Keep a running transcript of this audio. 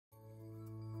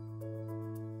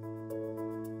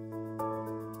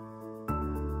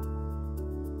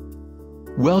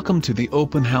Welcome to the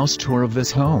open house tour of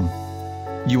this home.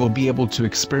 You will be able to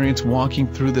experience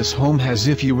walking through this home as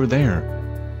if you were there.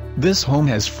 This home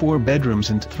has 4 bedrooms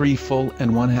and 3 full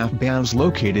and 1/2 baths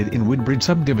located in Woodbridge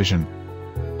subdivision.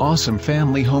 Awesome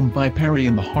family home by Perry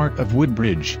in the heart of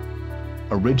Woodbridge.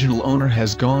 Original owner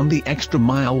has gone the extra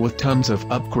mile with tons of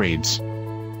upgrades.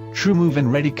 True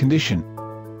move-in ready condition.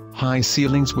 High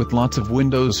ceilings with lots of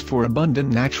windows for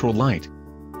abundant natural light.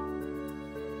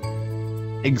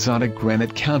 Exotic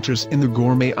granite counters in the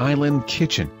gourmet island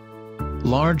kitchen.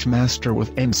 Large master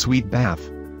with ensuite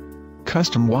bath.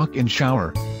 Custom walk-in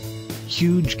shower.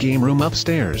 Huge game room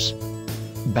upstairs.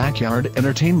 Backyard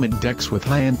entertainment decks with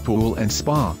high-end pool and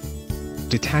spa.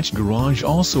 Detached garage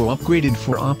also upgraded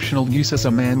for optional use as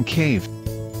a man cave.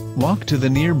 Walk to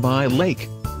the nearby lake.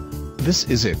 This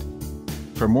is it.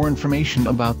 For more information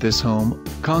about this home,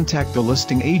 contact the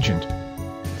listing agent.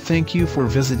 Thank you for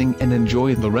visiting and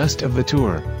enjoy the rest of the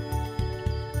tour.